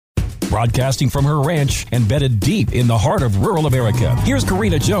Broadcasting from her ranch embedded deep in the heart of rural America, here's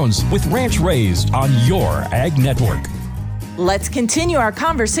Karina Jones with Ranch Raised on your Ag Network. Let's continue our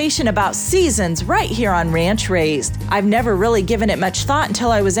conversation about seasons right here on Ranch Raised. I've never really given it much thought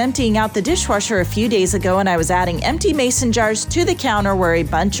until I was emptying out the dishwasher a few days ago and I was adding empty mason jars to the counter where a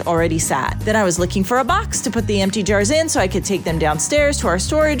bunch already sat. Then I was looking for a box to put the empty jars in so I could take them downstairs to our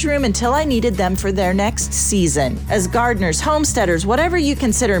storage room until I needed them for their next season. As gardeners, homesteaders, whatever you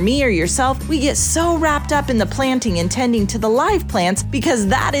consider me or yourself, we get so wrapped up in the planting and tending to the live plants because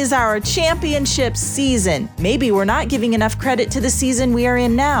that is our championship season. Maybe we're not giving enough credit to the season we are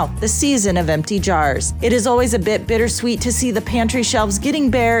in now, the season of empty jars. It is always a bit bittersweet to see the pantry shelves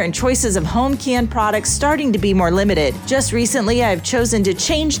getting bare and choices of home canned products starting to be more limited. Just recently, I've chosen to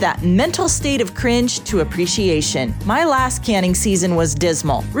change that mental state of cringe to appreciation. My last canning season was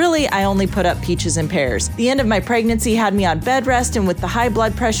dismal. Really, I only put up peaches and pears. The end of my pregnancy had me on bed rest, and with the high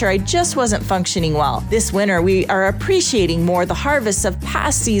blood pressure, I just wasn't functioning well. This winter, we are appreciating more the harvests of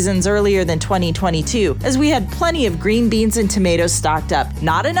past seasons earlier than 2022, as we had plenty of green beans and tomatoes stocked up.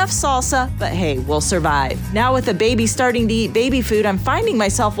 Not enough salsa, but hey, we'll survive. Now with the baby starting to eat baby food, I'm finding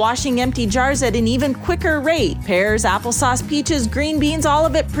myself washing empty jars at an even quicker rate. Pears, applesauce, peaches, green beans, all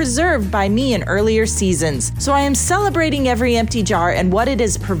of it preserved by me in earlier seasons. So I am celebrating every empty jar and what it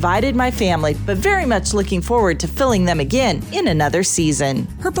has provided my family, but very much looking forward to filling them again in another season.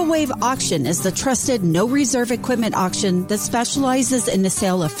 Purple Wave Auction is the trusted no-reserve equipment auction that specializes in the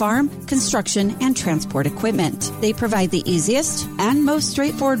sale of farm, construction, and transport equipment. They provide the easiest and most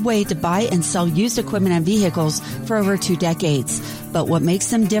straightforward way to buy and sell used equipment and vehicles for over 2 decades. But what makes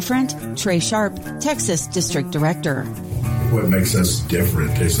them different? Trey Sharp, Texas District Director. What makes us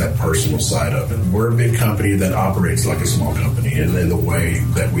different is that personal side of it. We're a big company that operates like a small company, and in the way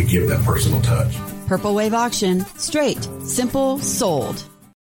that we give that personal touch. Purple Wave Auction, straight, simple, sold.